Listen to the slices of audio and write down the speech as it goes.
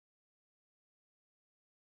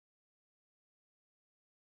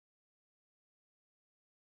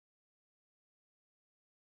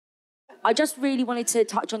I just really wanted to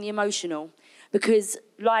touch on the emotional because,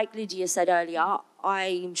 like Lydia said earlier,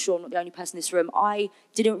 I'm sure I'm not the only person in this room, I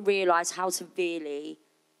didn't realise how severely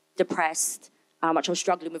depressed, how much I was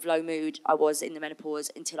struggling with low mood I was in the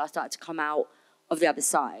menopause until I started to come out of the other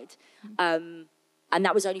side. And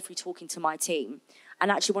that was only through talking to my team. And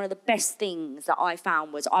actually one of the best things that I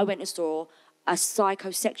found was I went and saw a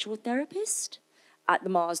psychosexual therapist at the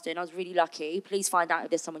Marsden. I was really lucky. Please find out if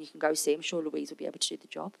there's someone you can go see. I'm sure Louise will be able to do the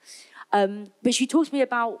job. But she talked to me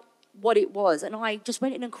about what it was. And I just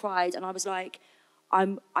went in and cried. And I was like,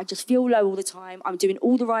 I just feel low all the time. I'm doing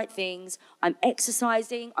all the right things. I'm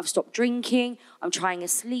exercising. I've stopped drinking. I'm trying to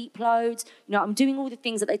sleep loads. You know, I'm doing all the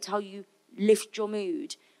things that they tell you lift your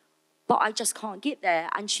mood. But I just can't get there.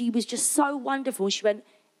 And she was just so wonderful. She went,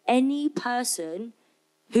 any person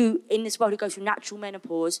who in this world who goes through natural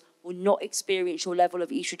menopause will not experience your level of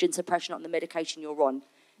estrogen suppression on the medication you're on.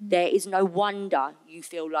 There is no wonder you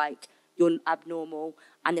feel like you're abnormal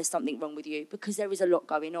and there's something wrong with you because there is a lot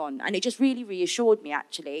going on. And it just really reassured me,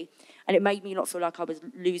 actually. And it made me not feel like I was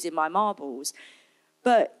losing my marbles.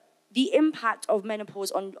 But the impact of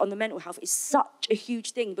menopause on the mental health is such a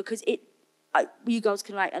huge thing because you girls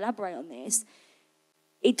can like elaborate on this.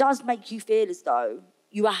 It does make you feel as though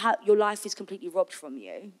your life is completely robbed from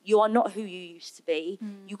you. You are not who you used to be.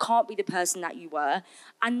 You can't be the person that you were.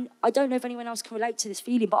 And I don't know if anyone else can relate to this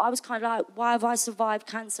feeling, but I was kind of like, why have I survived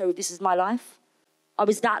cancer if this is my life? I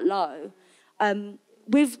was that low.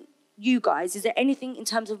 With you guys, is there anything in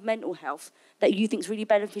terms of mental health that you think is really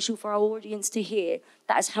beneficial for our audience to hear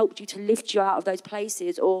that has helped you to lift you out of those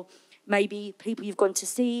places, or maybe people you've gone to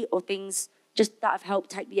see, or things just that have helped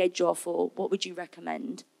take the edge off, or what would you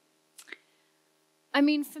recommend? I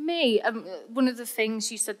mean, for me, one of the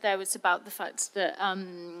things you said there was about the fact that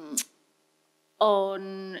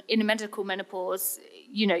in a medical menopause,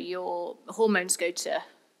 you know, your hormones go to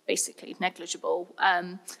basically negligible,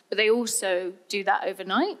 but they also do that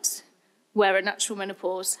overnight, where a natural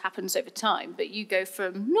menopause happens over time. But you go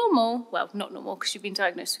from normal, well, not normal because you've been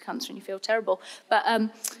diagnosed with cancer and you feel terrible, but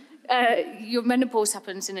your menopause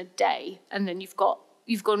happens in a day, and then you've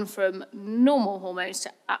gone from normal hormones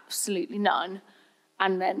to absolutely none.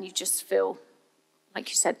 And then you just feel, like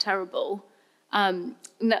you said, terrible. And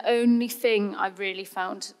the only thing I really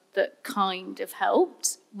found that kind of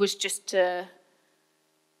helped was just to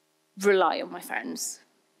rely on my friends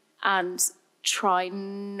and try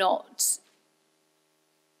not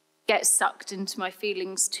get sucked into my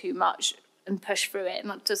feelings too much and push through it. And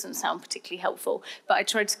that doesn't sound particularly helpful. But I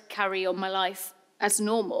tried to carry on my life as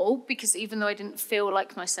normal because even though I didn't feel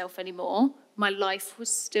like myself anymore, my life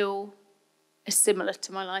was still as similar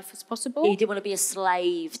to my life as possible. You didn't want to be a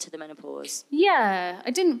slave to the menopause. Yeah,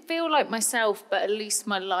 I didn't feel like myself, but at least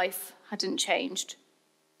my life hadn't changed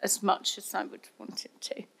as much as I would want it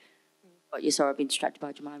to. Oh, you're sorry, I've been distracted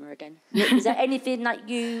by Jemima again. Is there anything that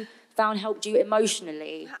you found helped you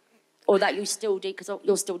emotionally, or that you still do because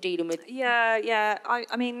you're still dealing with? Yeah.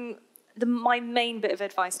 I mean, my main bit of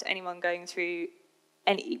advice to anyone going through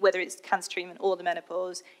whether it's cancer treatment or the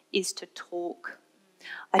menopause, is to talk.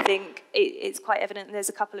 I think it's quite evident. There's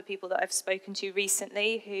a couple of people that I've spoken to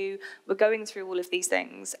recently who were going through all of these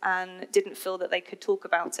things and didn't feel that they could talk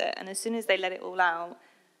about it. And as soon as they let it all out,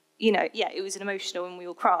 you know, yeah, it was an emotional and we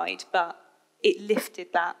all cried, but it lifted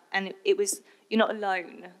that. And it was, you're not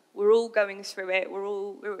alone. We're all going through it. We're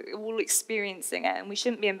all experiencing it, and we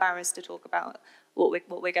shouldn't be embarrassed to talk about what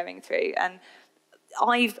we're going through. And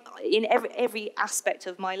in every aspect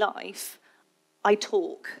of my life, I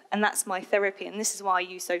talk, and that's my therapy, and this is why I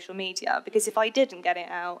use social media, because if I didn't get it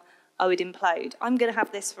out, I would implode. I'm going to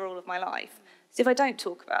have this for all of my life. So if I don't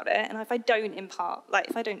talk about it, and if I don't impart, like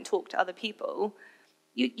if I don't talk to other people,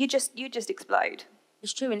 you just explode.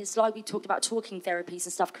 It's true, and it's like we talked about, talking therapies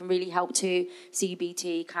and stuff can really help too.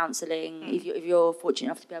 CBT, counselling, if you're fortunate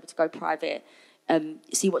enough to be able to go private,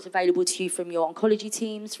 see what's available to you from your oncology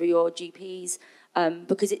teams, through your GPs,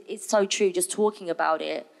 because it's so true, just talking about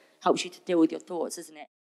it helps you to deal with your thoughts, isn't it?